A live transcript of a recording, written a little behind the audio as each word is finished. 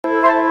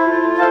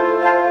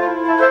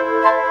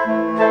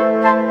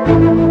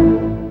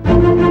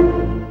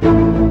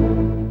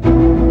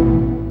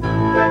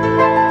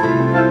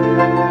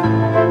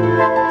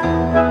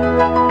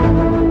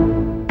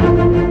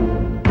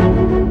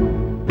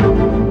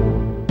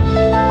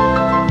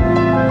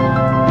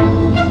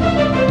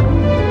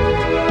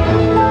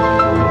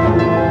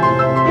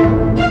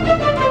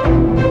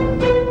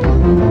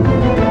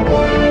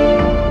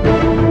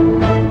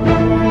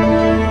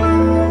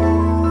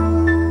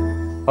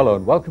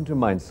welcome to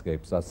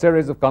Mindscapes, our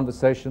series of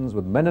conversations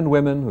with men and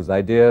women whose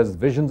ideas,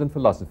 visions and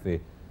philosophy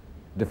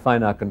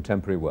define our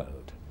contemporary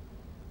world.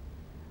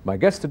 My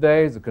guest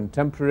today is a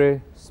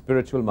contemporary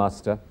spiritual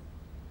master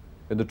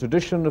in the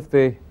tradition of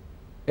the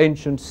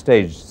ancient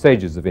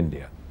sages of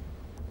India.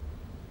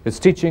 His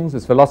teachings,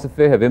 his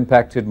philosophy have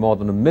impacted more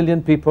than 1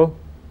 million people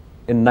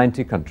in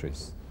 90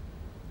 countries.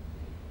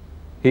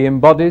 He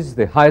embodies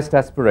the highest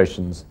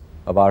aspirations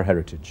of our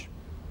heritage.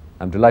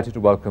 I'm delighted to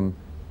welcome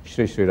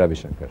Sri Ravi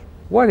Shankar.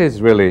 What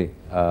is really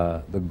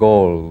the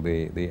goal,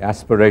 the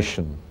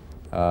aspiration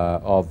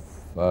of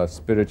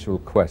spiritual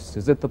quest?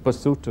 Is it the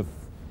pursuit of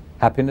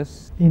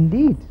happiness?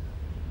 Indeed,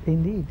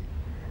 indeed.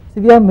 See,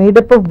 we are made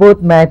up of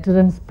both matter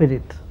and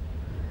spirit.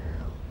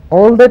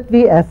 All that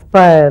we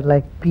aspire,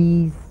 like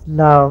peace,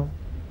 love,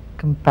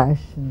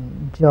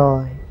 compassion,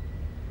 joy,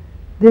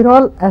 they're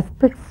all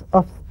aspects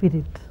of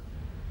spirit,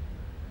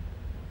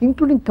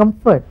 including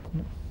comfort.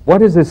 What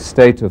does this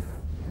state of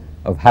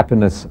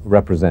happiness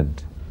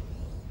represent?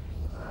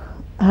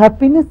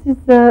 Happiness is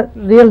the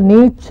real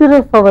nature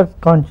of our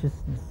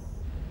consciousness.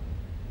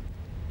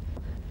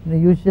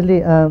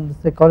 Usually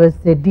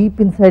psychologists say deep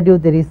inside you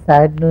there is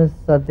sadness,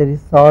 or there is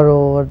sorrow,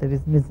 or there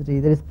is misery,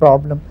 there is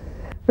problem.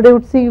 But I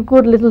would say you go a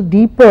little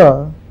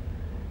deeper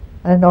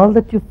and all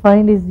that you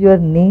find is your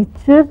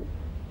nature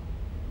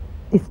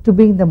is to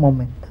be in the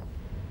moment.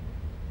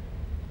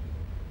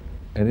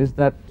 And is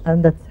that...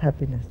 And that's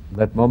happiness.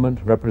 That moment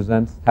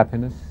represents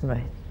happiness?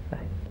 Right, right.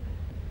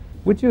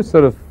 Would you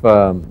sort of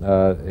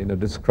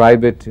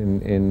describe it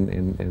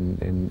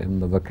in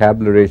the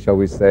vocabulary, shall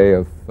we say,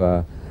 of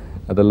the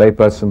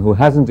layperson who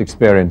hasn't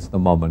experienced the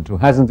moment, who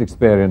hasn't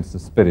experienced the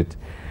spirit?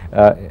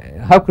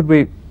 How could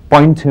we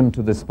point him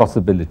to this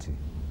possibility?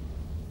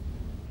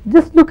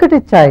 Just look at a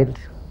child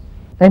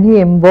and he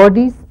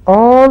embodies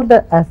all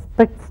the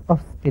aspects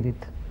of spirit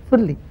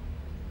fully.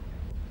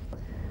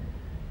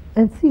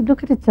 And see,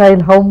 look at a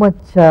child, how much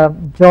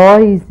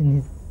joy is in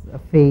his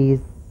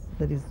face,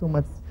 there is so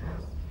much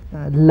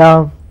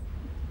love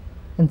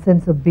and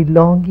sense of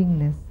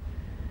belongingness.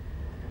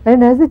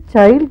 And as a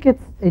child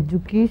gets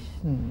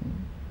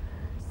education,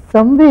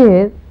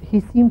 somewhere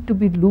he seems to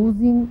be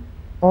losing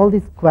all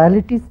these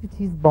qualities which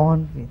he is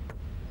born with.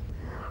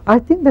 I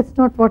think that's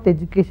not what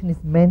education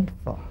is meant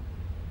for.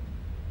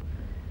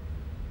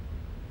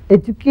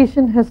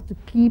 Education has to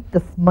keep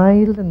the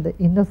smile and the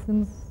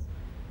innocence,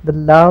 the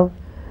love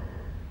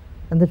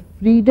and the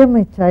freedom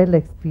a child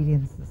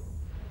experiences,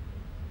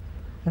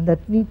 and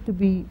that need to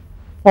be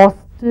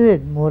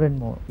fostered more and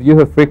more. You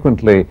have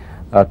frequently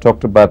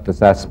talked about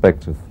this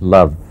aspect of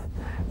love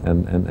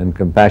and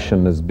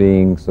compassion as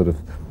being sort of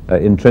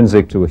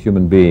intrinsic to a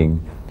human being.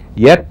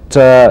 Yet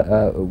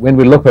when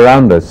we look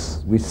around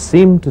us, we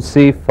seem to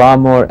see far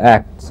more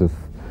acts of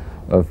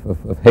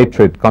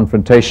hatred,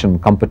 confrontation,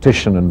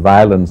 competition and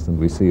violence than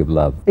we see of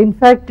love. In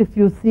fact, if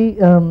you see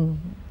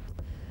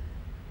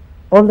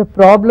all the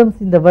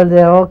problems in the world,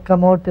 they all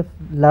come out of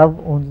love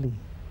only.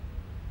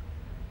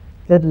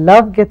 That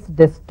love gets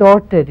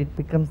distorted, it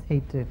becomes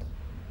hatred.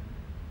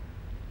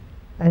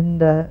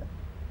 And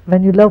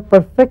when you love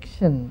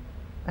perfection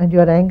and you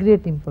are angry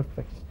at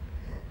imperfection,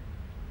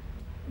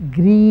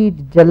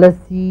 greed,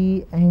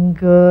 jealousy,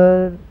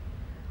 anger,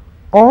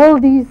 all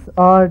these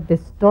are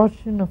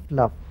distortion of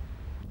love.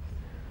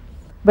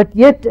 But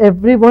yet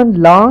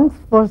everyone longs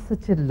for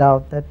such a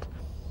love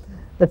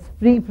that's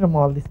free from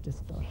all these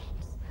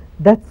distortions.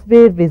 That's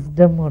where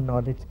wisdom or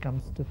knowledge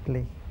comes to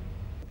play,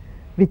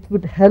 which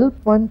would help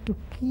one to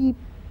keep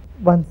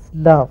one's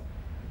love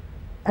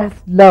as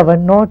love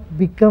and not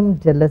become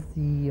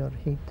jealousy or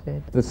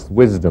hatred. This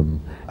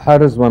wisdom, how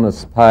does one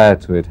aspire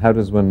to it? How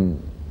does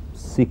one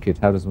seek it?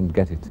 How does one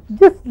get it?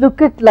 Just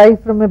look at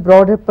life from a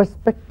broader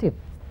perspective,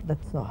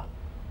 that's all.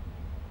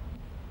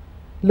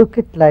 Look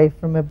at life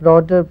from a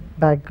broader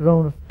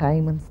background of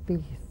time and space.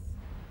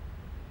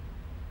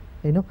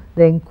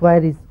 The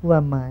inquiry is, who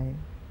am I?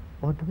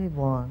 What do I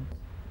want?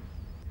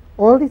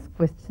 All these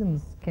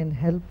questions can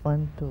help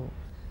one to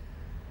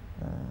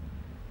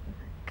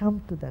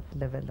come to that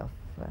level of...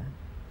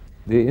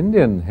 The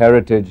Indian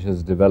heritage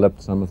has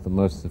developed some of the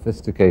most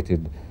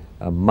sophisticated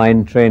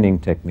mind training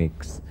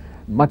techniques.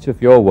 Much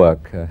of your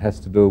work has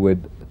to do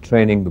with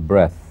training the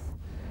breath.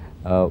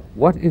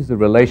 What is the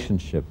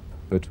relationship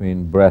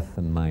between breath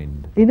and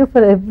mind?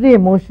 For every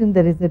emotion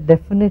there is a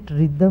definite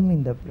rhythm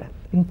in the breath.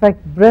 In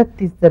fact,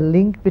 breath is the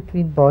link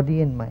between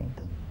body and mind.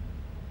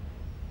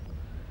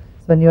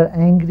 So when you are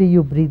angry,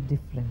 you breathe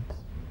different.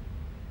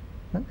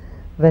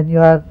 When you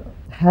are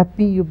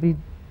happy, you breathe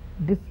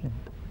different.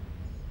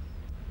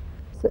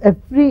 So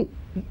every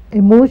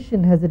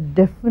emotion has a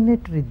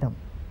definite rhythm.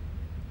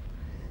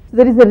 So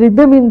there is a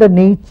rhythm in the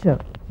nature.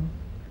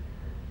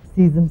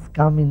 Seasons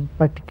come in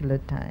particular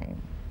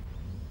time.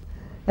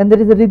 And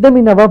there is a rhythm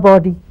in our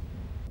body.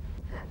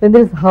 When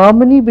there is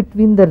harmony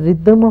between the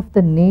rhythm of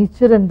the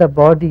nature and the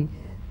body,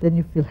 then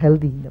you feel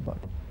healthy in the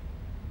body.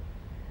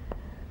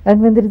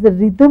 And when there is a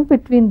rhythm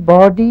between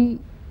body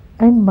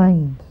and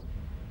mind,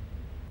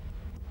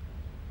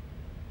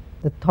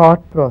 the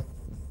thought process,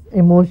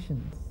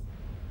 emotions,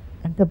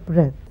 and the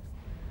breath,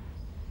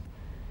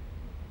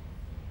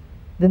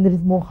 then there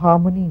is more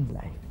harmony in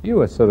life.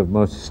 You are sort of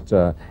most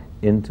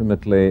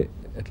intimately,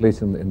 at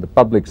least in the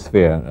public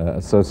sphere,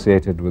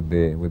 associated with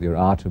your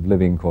art of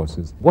living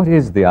courses. What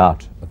is the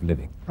art of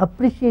living?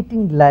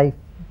 Appreciating life.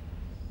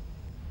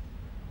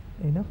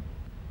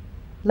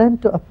 Learn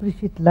to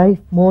appreciate life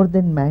more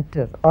than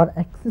matter or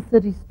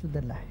accessories to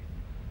the life.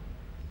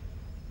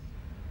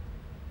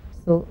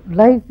 So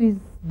life is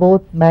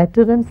both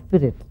matter and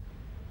spirit,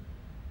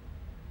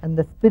 and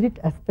the spirit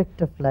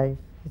aspect of life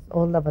is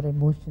all our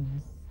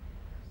emotions,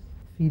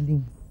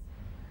 feelings,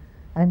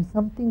 and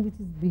something which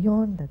is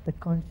beyond that, the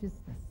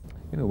consciousness.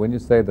 When you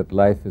say that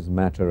life is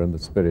matter and the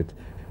spirit,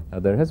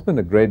 there has been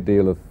a great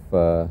deal of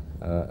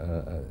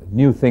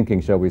new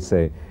thinking, shall we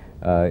say,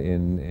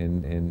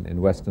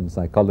 in Western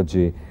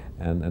psychology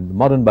and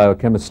modern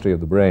biochemistry of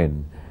the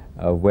brain,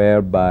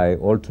 whereby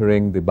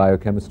altering the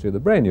biochemistry of the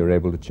brain, you're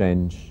able to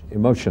change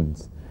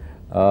emotions.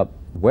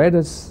 Where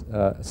does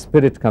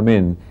spirit come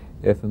in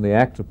if in the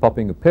act of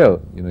popping a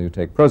pill, you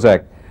take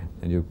Prozac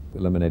and you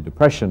eliminate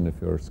depression? If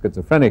you're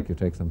schizophrenic, you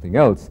take something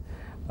else.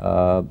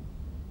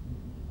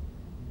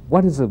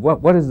 What is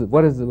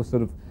the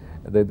sort of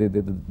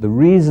the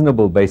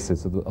reasonable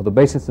basis, or the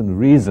basis in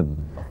reason?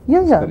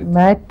 Yeah.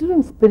 Matter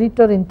and spirit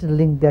are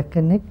interlinked. They are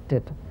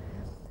connected.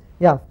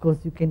 Yeah, of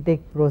course, you can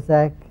take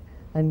Prozac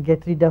and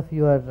get rid of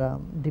your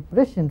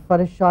depression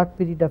for a short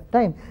period of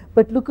time.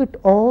 But look at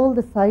all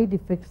the side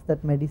effects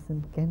that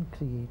medicine can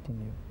create in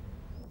you.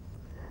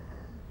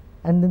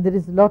 And then there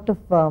is a lot of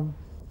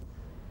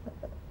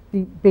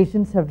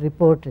patients have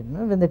reported,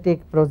 when they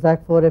take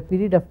Prozac for a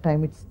period of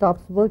time, it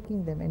stops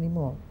working them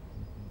anymore.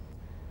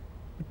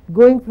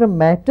 Going from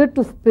matter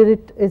to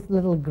spirit is a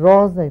little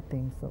gross, I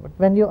think so. But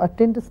when you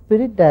attend to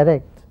spirit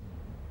direct,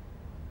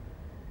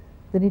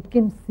 then it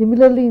can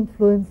similarly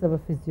influence our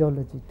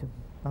physiology too,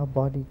 our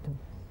body too.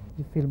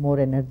 You feel more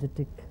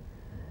energetic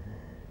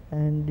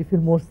and you feel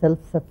more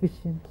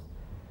self-sufficient.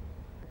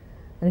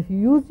 And if you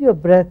use your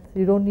breath,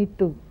 you don't need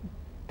to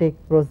take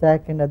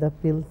Prozac and other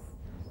pills.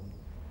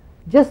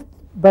 Just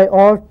by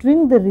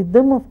altering the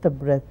rhythm of the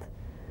breath,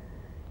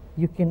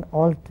 you can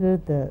alter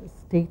the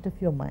state of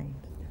your mind.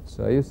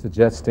 So are you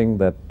suggesting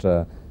that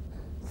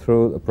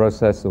through the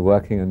process of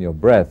working on your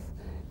breath,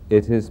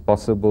 it is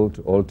possible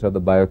to alter the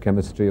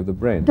biochemistry of the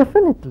brain?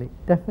 Definitely.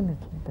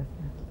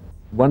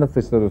 One of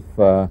the sort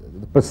of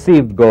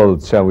perceived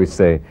goals, shall we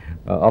say,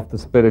 of the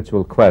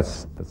spiritual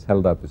quest that's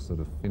held up is sort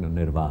of,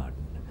 nirvana.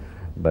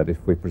 That if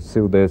we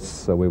pursue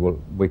this,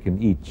 we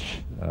can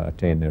each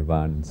attain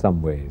nirvana in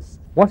some ways.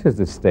 What is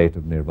this state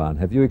of nirvana?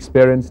 Have you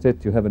experienced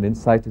it? Do you have an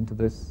insight into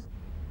this?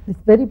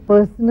 It's very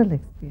personal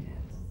experience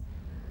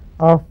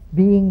of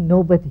being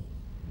nobody.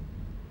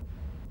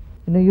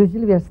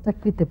 Usually we are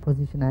stuck with a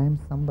position, I am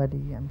somebody.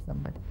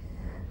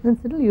 Then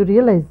suddenly you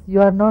realize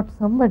you are not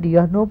somebody, you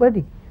are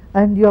nobody,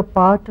 and you are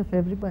part of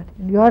everybody,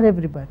 and you are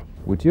everybody.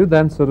 Would you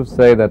then sort of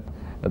say that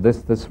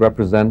this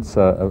represents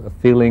a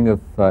feeling of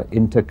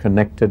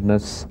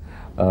interconnectedness,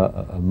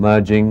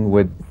 merging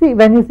with... See,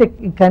 when you say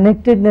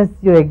connectedness,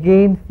 you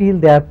again feel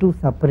there are two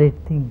separate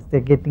things, they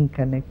are getting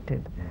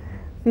connected.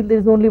 Feel there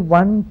is only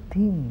one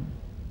thing.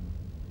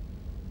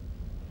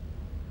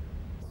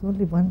 It's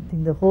only one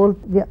thing,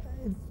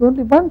 it's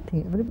only one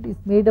thing. Everybody is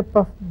made up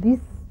of this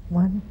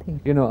one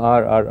thing.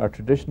 Our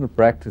traditional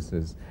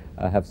practices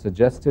have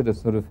suggested a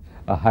sort of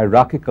a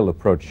hierarchical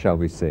approach, shall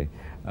we say,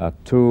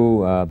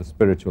 to the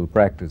spiritual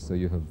practice. So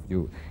you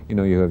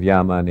have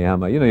yama,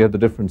 niyama, you have the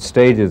different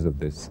stages of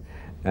this,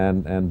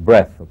 and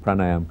breath or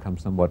pranayama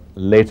comes somewhat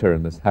later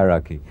in this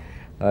hierarchy.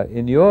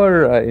 In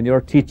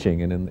your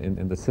teaching and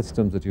in the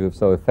systems that you have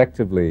so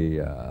effectively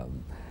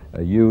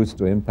used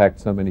to impact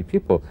so many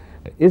people,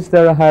 is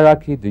there a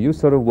hierarchy? Do you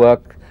sort of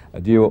work?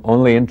 Do you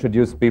only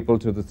introduce people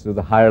to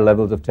the higher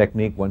levels of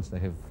technique once they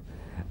have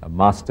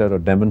mastered or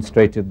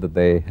demonstrated that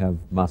they have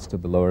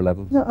mastered the lower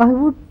levels? No,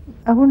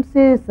 I wouldn't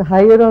say it's a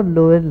higher or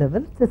lower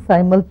level. It's a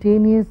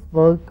simultaneous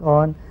work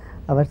on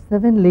our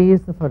 7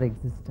 layers of our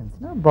existence: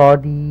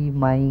 body,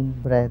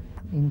 mind, breath,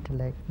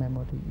 intellect,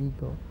 memory,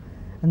 ego,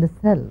 and the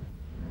self.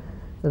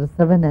 So the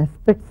 7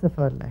 aspects of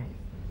our life.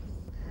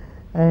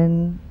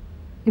 And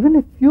even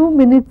a few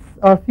minutes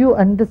or few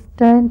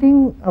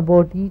understanding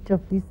about each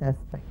of these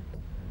aspects,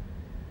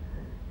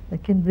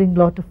 that can bring a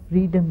lot of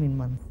freedom in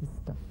one's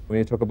system. When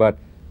you talk about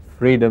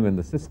freedom in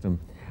the system,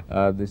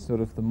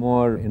 the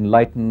more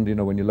enlightened,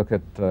 when you look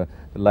at the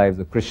lives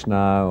of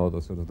Krishna or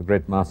the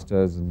great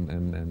masters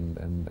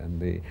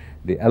and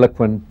the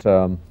eloquent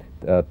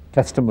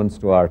testaments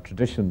to our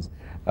traditions,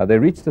 they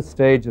reached a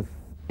stage of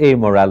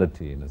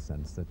amorality, in a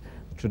sense, that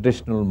the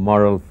traditional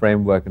moral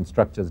framework and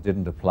structures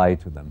didn't apply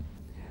to them.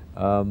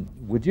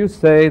 Would you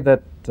say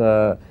that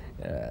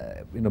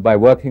by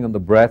working on the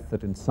breath,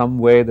 that in some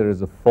way there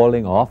is a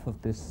falling off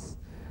of this,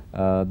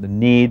 the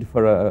need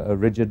for a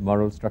rigid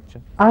moral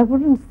structure? I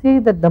wouldn't say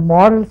that the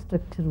moral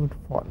structure would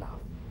fall off.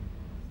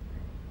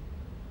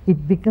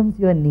 It becomes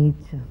your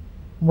nature.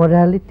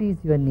 Morality is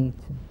your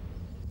nature.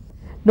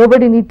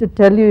 Nobody need to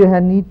tell you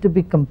you need to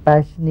be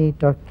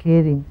compassionate or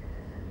caring.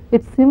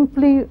 It's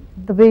simply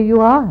the way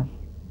you are.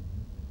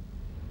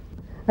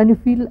 And you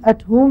feel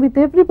at home with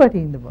everybody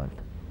in the world.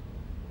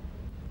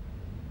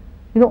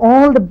 You know,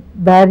 all the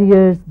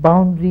barriers,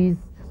 boundaries,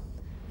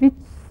 which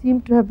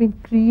seem to have been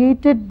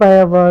created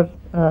by our,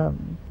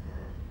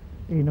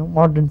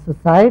 modern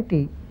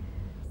society,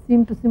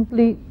 seem to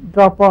simply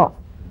drop off.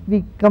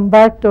 We come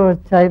back to our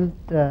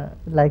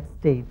child-like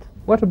state.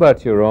 What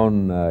about your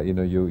own,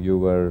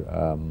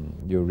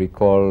 you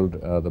recalled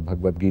the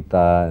Bhagavad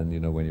Gita,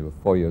 and when you were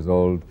 4 years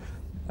old,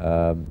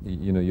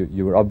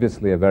 you were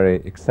obviously a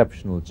very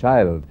exceptional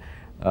child.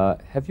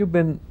 Have you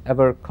been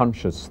ever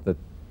conscious that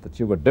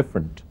you were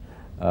different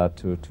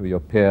to your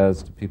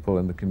peers, to people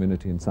in the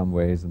community in some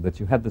ways, and that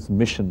you had this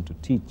mission to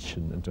teach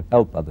and to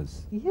help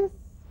others? Yes.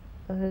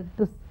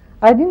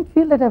 I didn't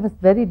feel that I was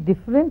very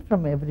different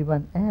from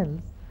everyone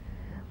else,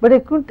 but I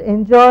couldn't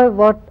enjoy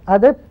what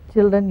other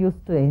children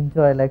used to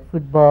enjoy, like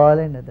football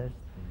and others.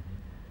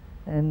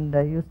 And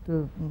I used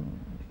to,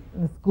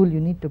 in school you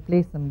need to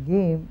play some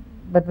game,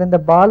 but when the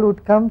ball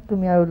would come to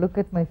me, I would look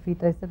at my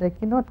feet. I said, I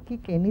cannot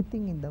kick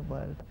anything in the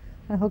world.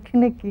 How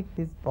can I kick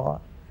this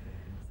ball?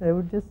 So I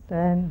would just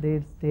stand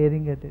there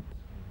staring at it.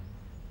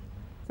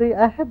 So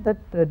I had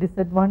that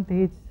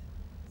disadvantage,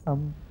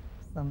 some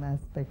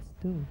aspects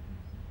too.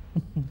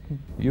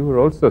 You were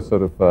also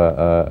sort of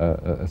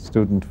a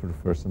student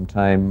for some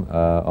time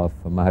of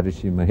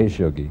Maharishi Mahesh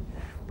Yogi.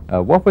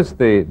 What was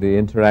the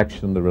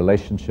interaction, the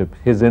relationship,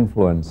 his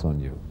influence on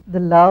you?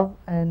 The love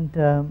and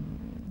the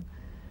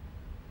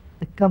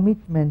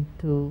commitment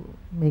to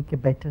make a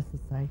better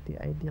society,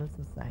 ideal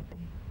society.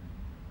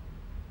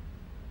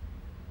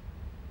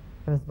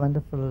 It was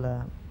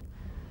wonderful.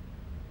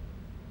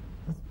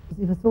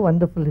 He was so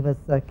wonderful. He was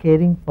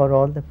caring for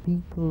all the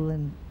people,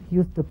 and he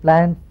used to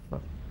plan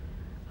for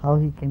how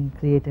he can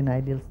create an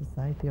ideal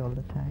society all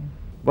the time.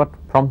 What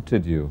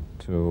prompted you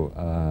to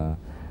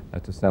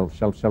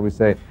shall we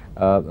say,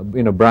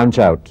 branch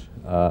out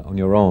on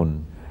your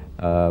own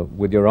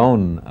with your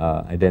own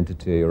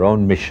identity, your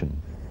own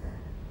mission?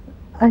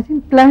 I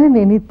didn't plan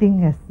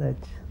anything as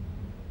such.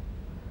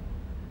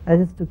 I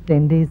just took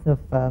 10 days of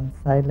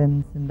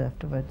silence, and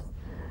afterwards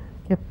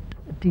kept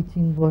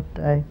teaching what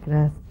I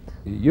grasped.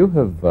 You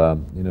have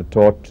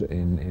taught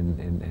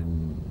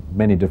in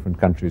many different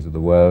countries of the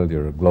world.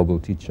 You're a global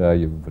teacher.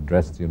 You've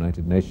addressed the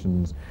United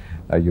Nations.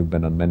 You've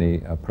been on many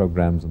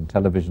programs on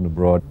television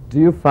abroad. Do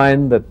you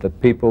find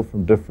that people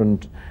from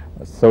different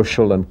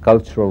social and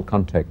cultural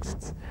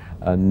contexts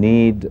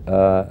need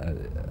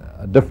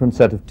a different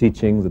set of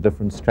teachings, a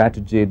different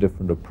strategy,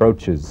 different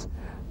approaches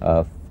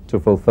to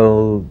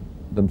fulfill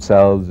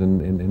themselves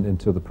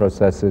into the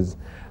processes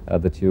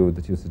that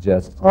you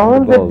suggest?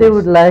 All that they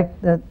would like,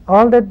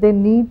 all that they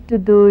need to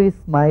do is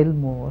smile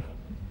more.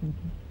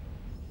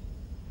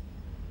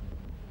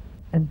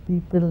 And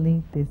people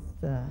need this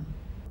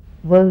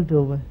world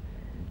over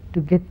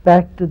to get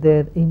back to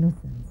their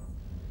innocence.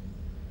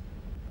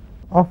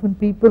 Often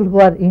people who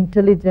are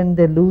intelligent,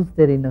 they lose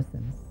their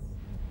innocence.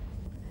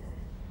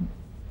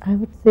 I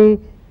would say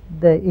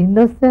the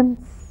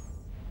innocence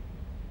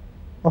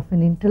of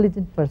an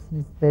intelligent person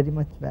is very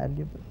much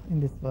valuable in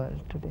this world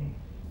today.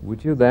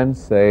 Would you then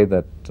say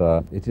that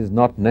it is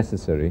not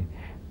necessary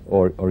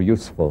or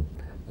useful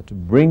to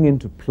bring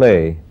into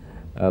play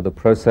the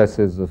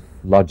processes of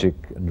logic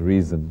and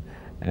reason,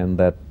 and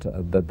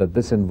that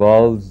this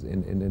involves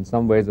in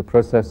some ways a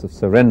process of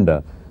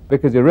surrender,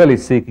 because you're really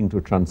seeking to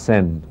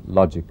transcend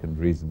logic and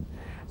reason?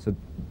 So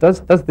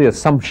does the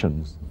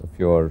assumptions of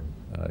your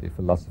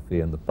philosophy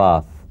and the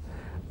path,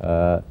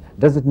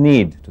 does it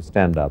need to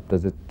stand up?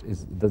 Is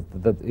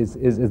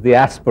the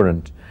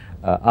aspirant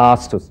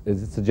asked,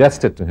 is it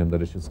suggested to him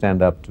that it should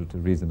stand up to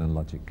reason and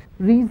logic?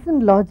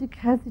 Reason, logic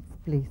has its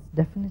place,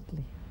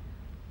 definitely.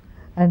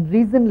 And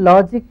reason,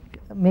 logic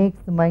makes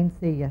the mind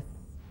say yes.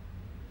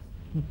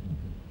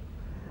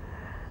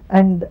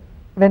 And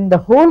when the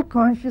whole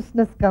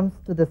consciousness comes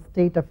to the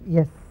state of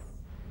yes,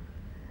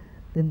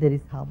 then there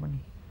is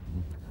harmony.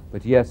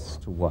 But yes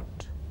to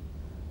what?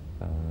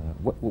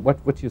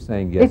 What you're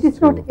saying yes to? It is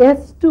not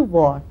yes to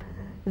what.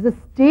 It's a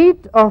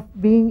state of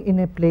being in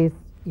a place,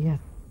 yes.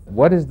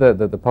 What is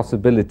the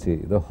possibility,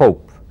 the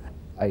hope?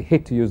 I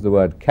hate to use the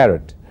word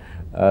carrot,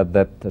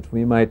 that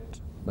we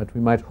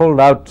might hold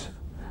out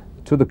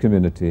to the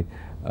community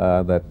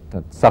that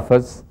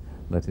suffers,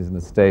 that is in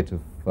a state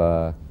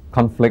of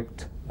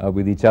conflict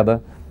with each other,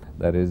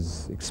 that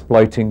is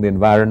exploiting the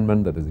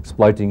environment, that is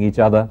exploiting each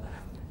other.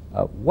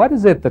 What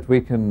is it that we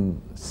can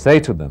say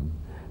to them,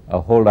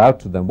 hold out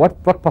to them?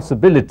 What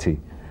possibility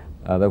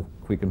that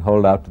we can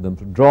hold out to them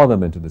to draw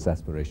them into this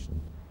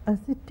aspiration? As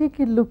you take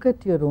a look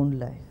at your own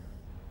life,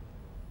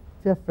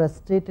 if you are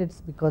frustrated, it's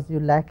because you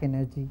lack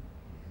energy.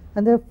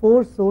 And there are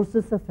 4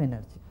 sources of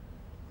energy.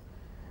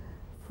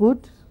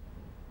 Food,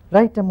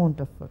 right amount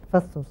of food,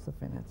 first source of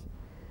energy.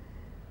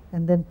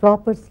 And then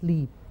proper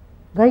sleep,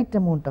 right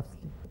amount of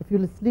sleep. If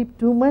you sleep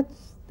too much,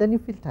 then you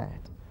feel tired.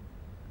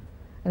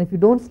 And if you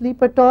don't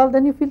sleep at all,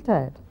 then you feel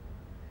tired.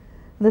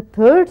 And the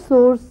 3rd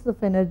source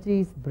of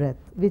energy is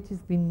breath, which has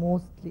been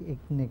mostly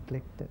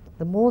neglected.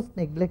 The most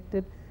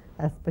neglected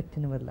aspect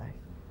in our life.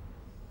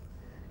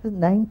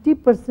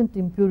 90%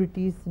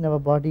 impurities in our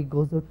body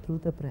goes out through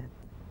the breath.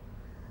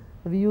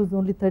 We use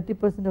only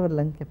 30% of our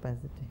lung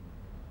capacity.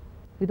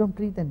 We don't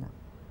breathe enough,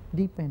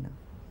 deep enough.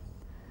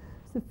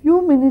 So a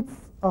few minutes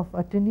of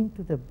attending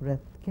to the breath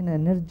can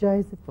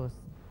energize a person.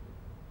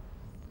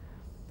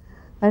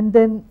 And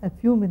then a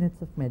few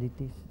minutes of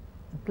meditation,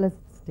 a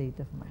pleasant state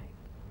of mind.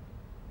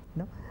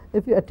 You know,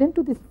 if you attend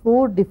to these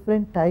 4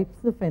 different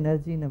types of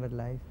energy in our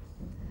life,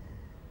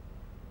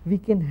 we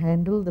can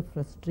handle the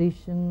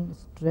frustration,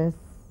 stress,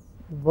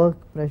 work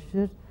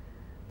pressure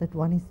that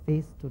one is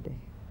faced today.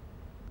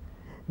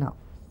 Now,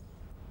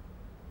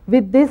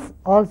 with this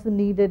also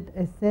needed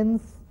a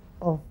sense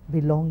of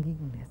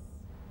belongingness.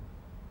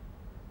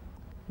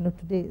 You know,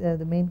 today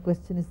the main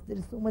question is, there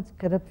is so much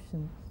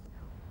corruption.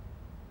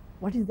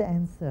 What is the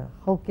answer?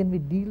 How can we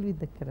deal with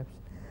the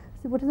corruption?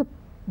 See, what is the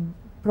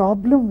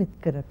problem with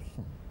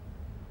corruption?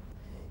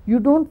 You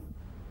don't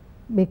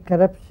make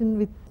corruption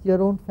with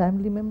your own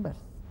family members,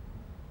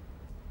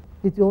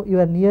 with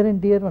your near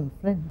and dear one,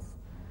 friends.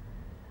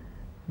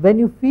 When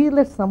you feel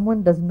that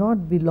someone does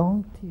not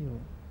belong to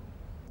you,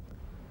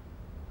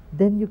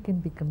 then you can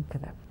become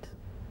corrupt.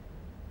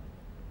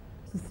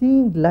 So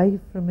seeing life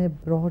from a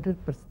broader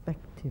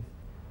perspective,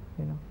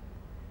 you know,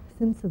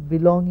 sense of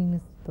belongingness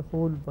to the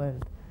whole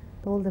world,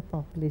 to all the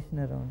population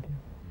around you.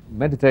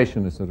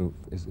 Meditation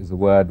is a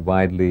word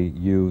widely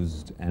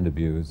used and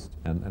abused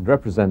and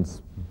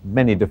represents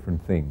many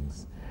different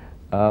things.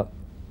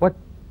 What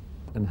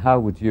and how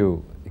would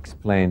you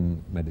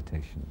explain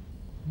meditation?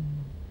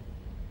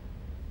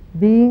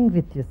 Being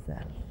with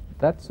yourself.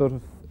 That sort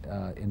of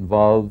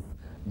involve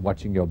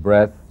watching your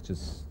breath,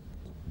 just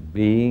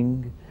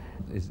being.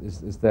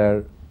 Is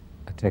there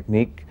a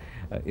technique?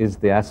 Is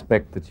the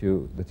aspect that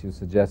you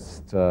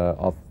suggest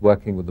of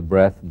working with the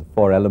breath and the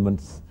 4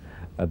 elements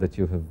that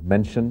you have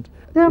mentioned?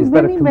 There are is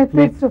many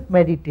methods of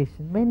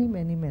meditation, many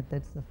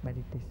methods of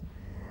meditation.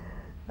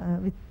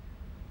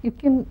 You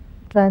can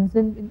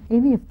transcend in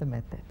any of the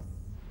methods.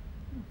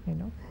 You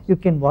know, you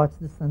can watch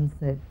the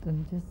sunset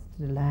and just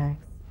relax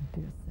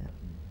into yourself.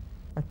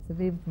 That's the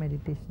way of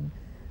meditation.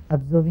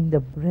 Observing the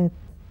breath,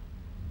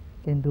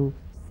 you can do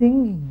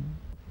singing.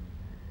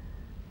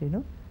 You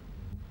know,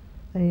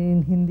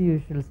 in Hindi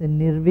you should say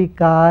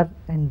nirvikar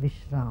and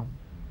vishram.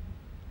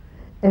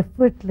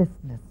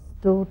 Effortlessness,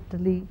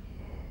 totally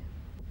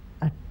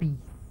at peace,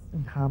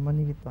 in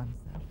harmony with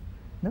oneself.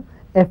 No?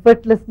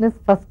 Effortlessness,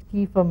 first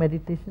key for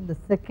meditation. The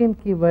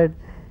second key word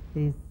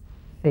is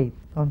faith,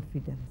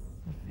 confidence.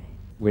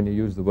 When you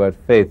use the word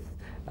faith,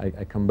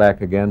 I come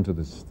back again to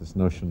this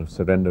notion of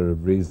surrender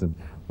of reason.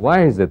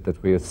 Why is it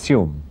that we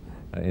assume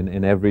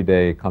in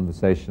everyday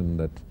conversation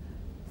that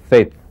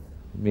faith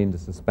means the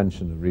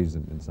suspension of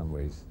reason in some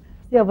ways?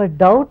 See, our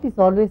doubt is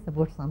always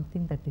about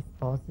something that is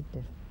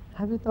positive.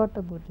 Have you thought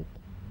about it?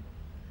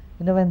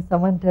 You know, when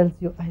someone tells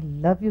you, I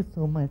love you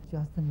so much, you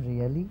ask them,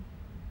 really?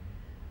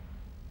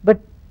 But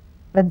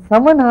when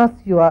someone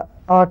asks you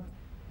or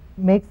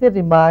makes a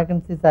remark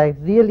and says, I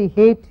really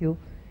hate you,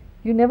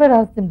 you never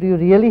ask them, do you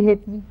really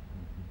hate me?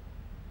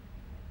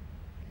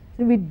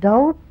 So we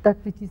doubt that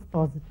which is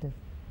positive.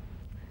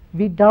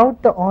 We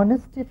doubt the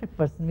honesty of a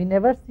person. We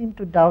never seem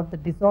to doubt the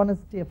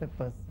dishonesty of a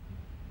person.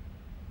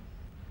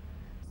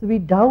 So we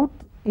doubt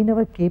in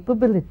our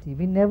capability.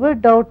 We never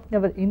doubt in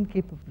our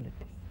incapability.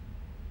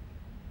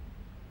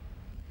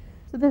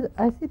 So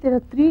I see there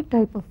are 3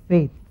 types of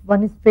faith.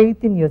 One is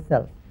faith in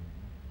yourself,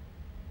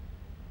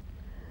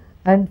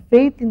 and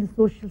faith in the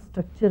social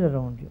structure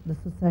around you, the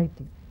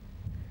society.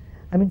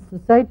 I mean,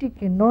 society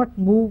cannot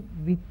move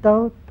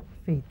without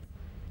faith.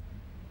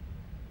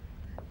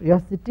 You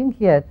are sitting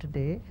here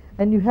today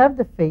and you have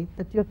the faith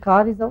that your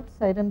car is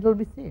outside and will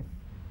be safe.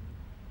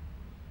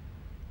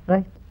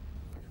 Right?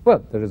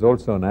 Well, there is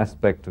also an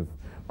aspect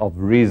of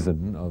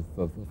reason,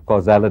 of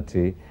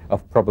causality,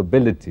 of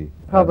probability,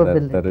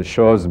 that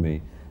assures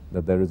me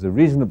that there is a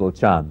reasonable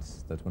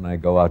chance that when I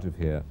go out of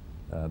here,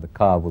 the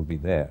car will be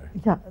there.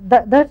 Yeah,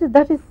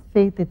 that is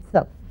faith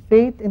itself,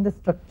 faith in the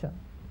structure,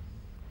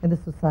 in the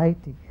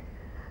society,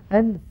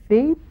 and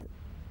faith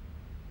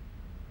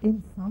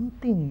in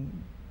something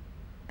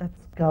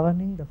that's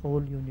governing the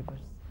whole universe,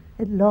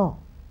 a law,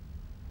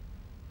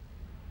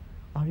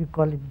 or you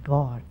call it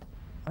God,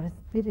 or a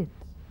spirit,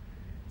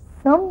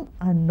 some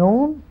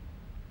unknown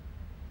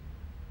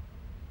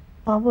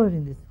power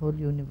in this whole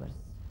universe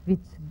which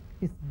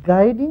is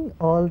guiding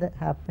all the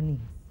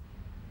happenings.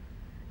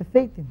 A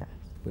faith in that.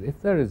 But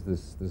if there is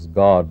this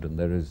God and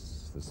there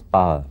is this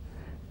power,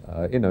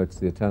 you know, it's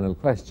the eternal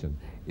question.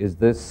 Is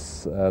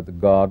this the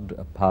God,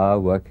 a power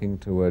working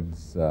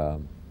towards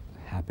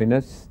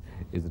happiness?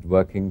 Is it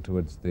working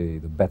towards the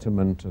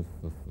betterment of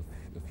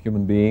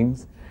human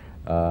beings?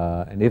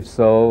 And if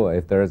so,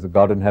 if there is a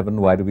God in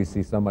heaven, why do we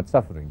see so much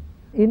suffering?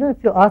 You know,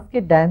 if you ask a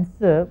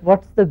dancer,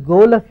 what's the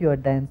goal of your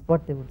dance,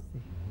 what they would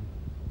say?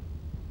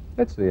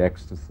 It's the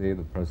ecstasy,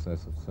 the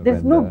process of surrender.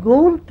 There's no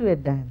goal to a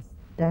dance.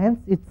 Dance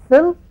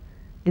itself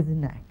is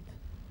an act.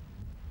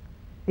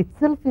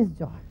 Itself is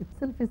joy.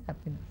 Itself is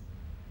happiness.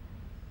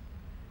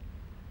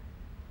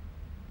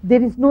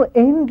 there is no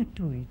end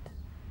to it.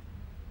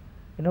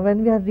 You know,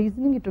 when we are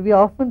reasoning it, we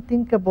often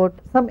think about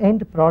some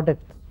end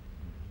product.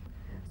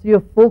 So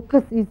your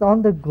focus is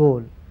on the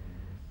goal.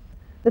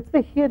 That's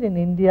why here in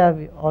India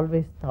we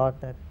always thought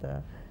that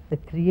the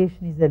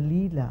creation is a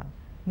leela,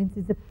 means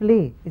it's a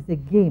play, it's a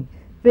game,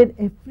 where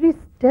every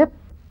step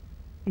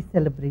is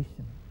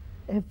celebration,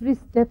 every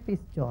step is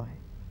joy,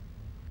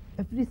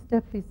 every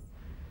step is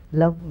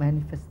love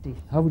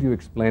manifestation. How would you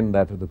explain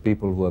that to the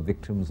people who are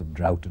victims of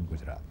drought in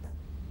Gujarat?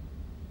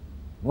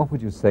 What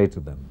would you say to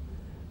them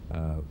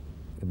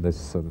in this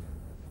sort of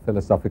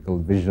philosophical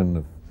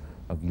vision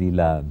of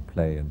leela and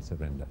play and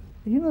surrender?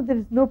 You know, there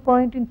is no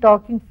point in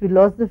talking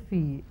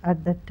philosophy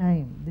at that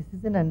time. This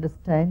is an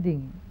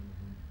understanding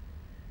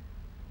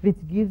which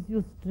gives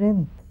you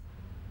strength.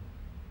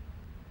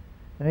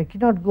 And I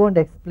cannot go and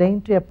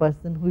explain to a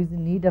person who is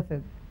in need of a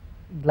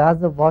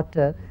glass of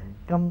water,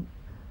 come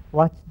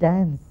watch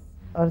dance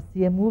or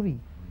see a movie.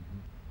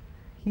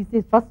 He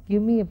says, first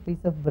give me a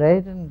piece of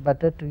bread and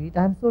butter to eat.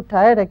 I am so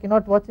tired, I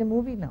cannot watch a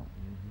movie now.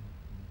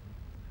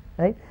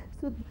 Right?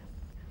 So,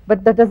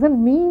 but that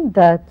doesn't mean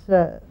that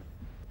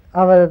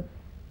our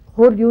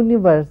whole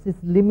universe is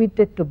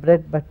limited to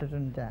bread, butter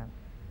and jam.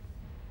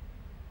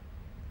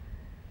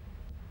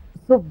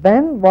 So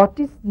when what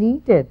is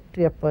needed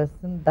to a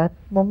person, that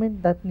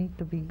moment that need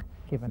to be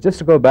given. Just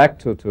to go back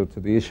to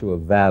the issue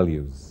of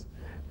values,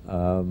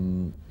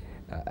 you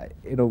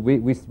know,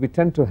 we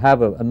tend to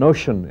have a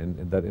notion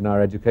in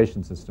our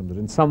education system that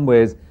in some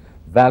ways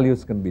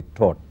values can be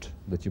taught,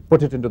 that you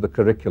put it into the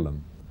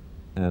curriculum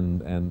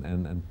and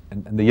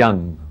the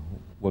young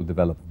will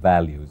develop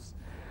values.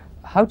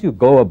 How do you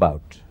go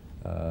about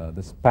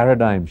this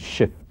paradigm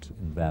shift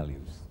in values?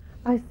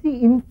 I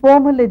see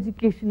informal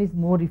education is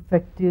more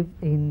effective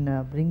in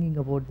bringing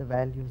about the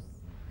values.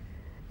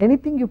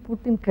 Anything you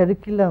put in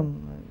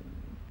curriculum,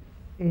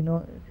 you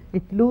know,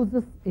 it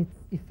loses its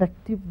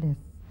effectiveness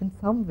in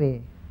some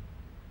way.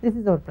 This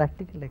is our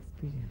practical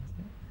experience.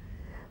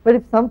 But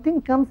if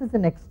something comes as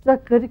an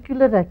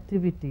extracurricular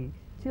activity,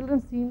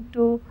 children seem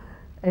to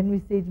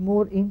envisage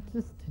more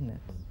interest in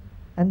it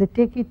and they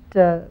take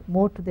it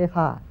more to their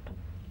heart.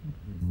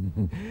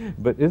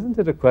 But isn't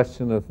it a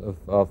question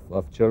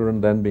of children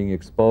then being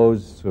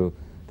exposed to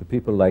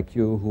people like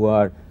you who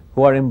are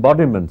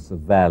embodiments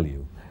of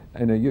value?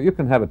 You know, you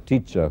can have a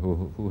teacher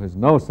who has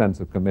no sense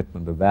of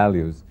commitment to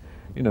values,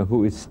 you know,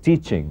 who is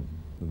teaching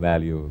the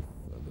value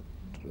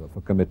of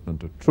a commitment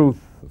to truth,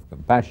 of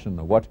compassion,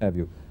 or what have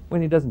you,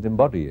 when he doesn't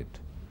embody it.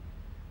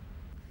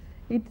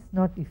 It is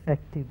not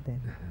effective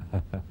then.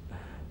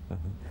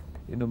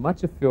 You know,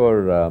 much of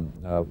your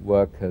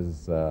work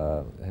has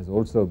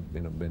also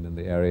been in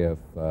the area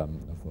of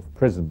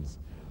prisons,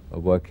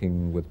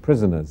 working with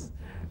prisoners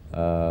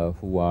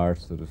who are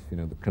sort of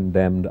the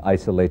condemned,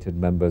 isolated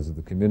members of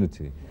the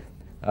community.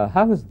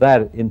 How has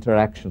that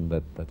interaction,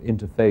 that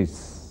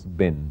interface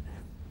been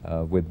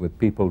with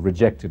people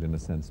rejected in a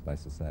sense by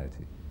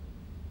society?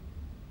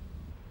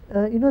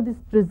 You know, this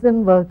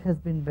prison work has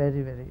been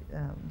very, very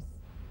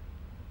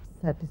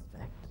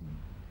satisfactory.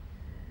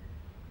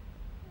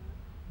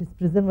 This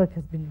prison work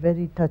has been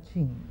very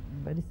touching,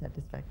 very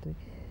satisfactory,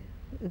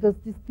 because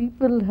these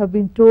people have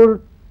been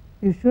told,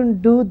 you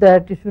shouldn't do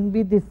that, you shouldn't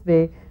be this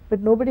way,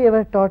 but nobody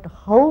ever taught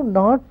how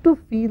not to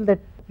feel that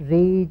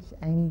rage,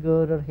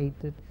 anger or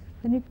hatred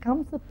when it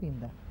comes up in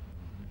them.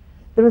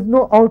 There was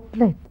no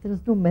outlet, there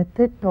was no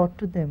method taught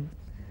to them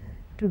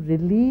to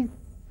release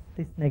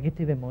these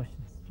negative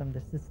emotions from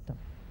the system.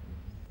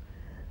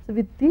 So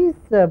with these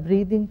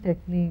breathing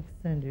techniques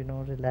and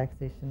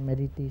relaxation,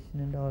 meditation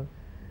and all,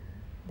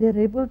 they are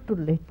able to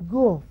let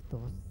go of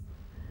those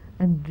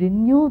and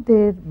renew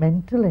their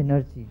mental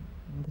energy,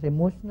 their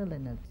emotional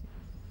energy.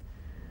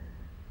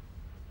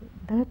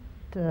 That,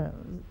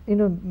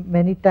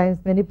 many times,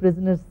 many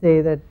prisoners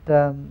say that,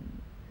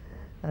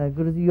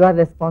 Guruji, you are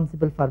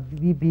responsible for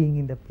we being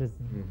in the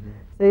prison.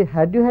 Say,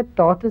 had you had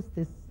taught us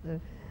this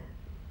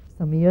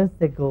some years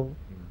ago,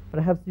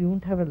 perhaps you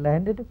wouldn't have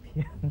landed up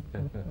here.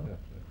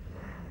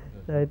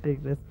 So I take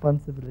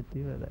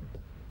responsibility for that.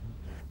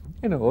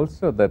 You know,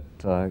 also that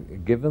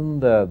given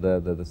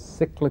the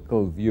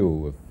cyclical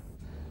view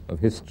of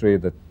history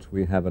that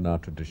we have in our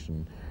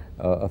tradition,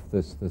 of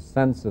the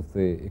sense of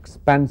the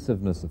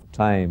expansiveness of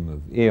time,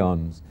 of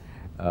eons,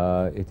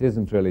 it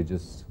isn't really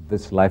just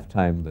this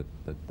lifetime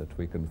that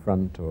we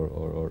confront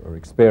or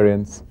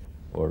experience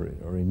or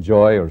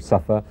enjoy or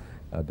suffer,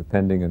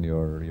 depending on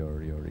your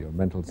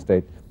mental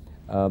state.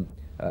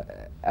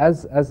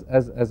 As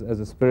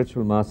a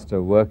spiritual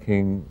master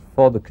working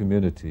for the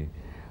community,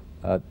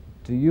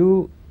 do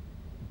you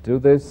do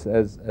this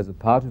as a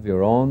part of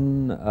your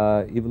own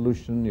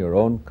evolution, your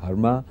own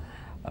karma?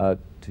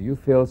 Do you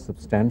feel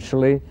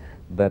substantially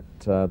that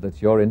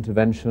your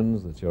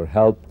interventions, that your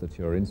help, that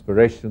your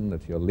inspiration,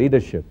 that your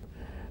leadership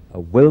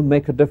will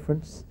make a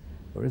difference?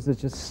 Or is it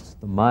just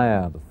the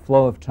maya, the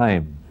flow of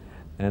time,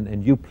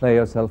 and you play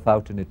yourself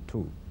out in it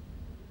too?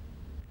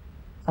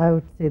 I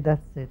would say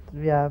that's it.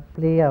 We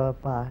play our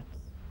parts.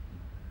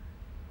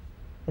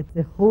 It's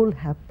a whole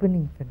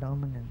happening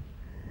phenomenon.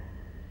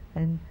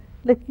 And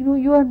like,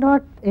 you are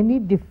not any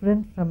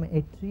different from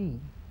a tree,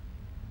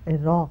 a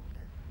rock.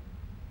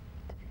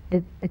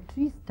 A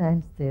tree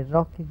stands there,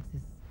 rock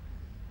exists.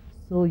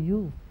 So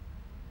you.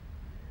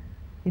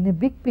 In a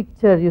big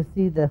picture, you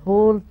see the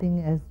whole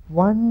thing as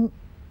one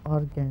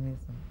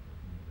organism.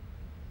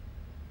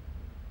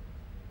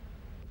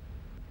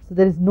 So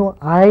there is no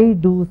I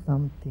do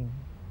something.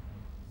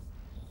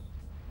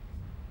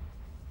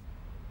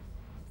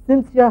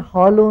 Since you are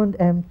hollow and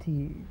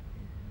empty,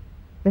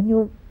 when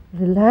you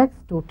relax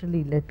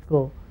totally, let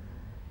go,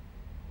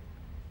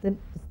 then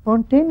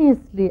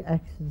spontaneously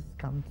actions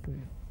come to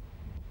you.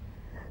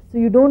 So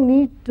you don't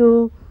need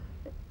to,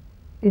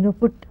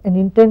 put an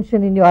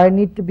intention in you, I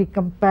need to be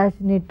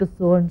compassionate to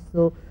so and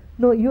so.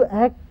 No, you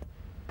act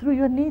through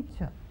your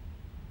nature,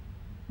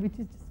 which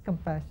is just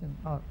compassion,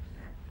 or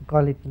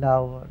call it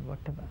love or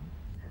whatever.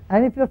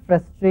 And if you're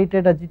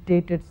frustrated,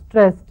 agitated,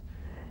 stressed,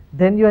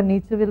 then your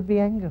nature will be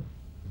anger.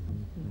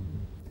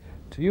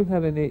 Do you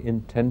have any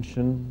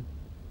intention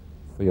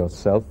for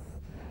yourself?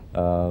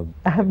 I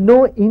have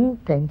no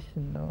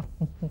intention, no.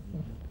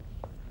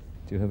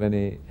 Do you have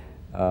any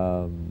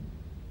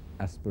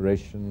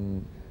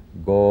aspiration,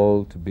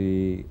 goal to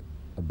be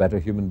a better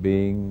human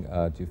being?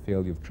 Do you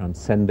feel you've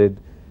transcended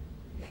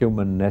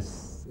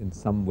humanness in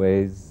some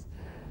ways?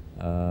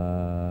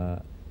 I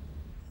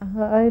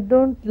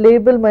don't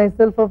label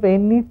myself of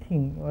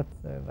anything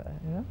whatsoever.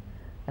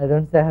 I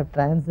don't say I have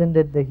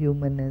transcended the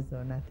humanness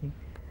or nothing.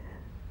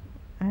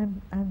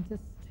 I'm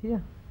just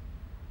here.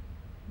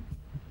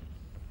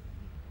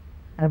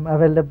 I'm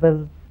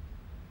available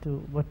to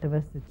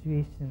whatever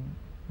situation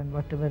and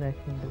whatever I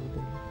can do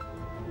there.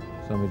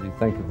 Swamiji,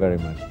 thank you very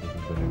much. This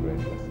has been a great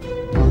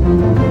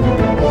lesson.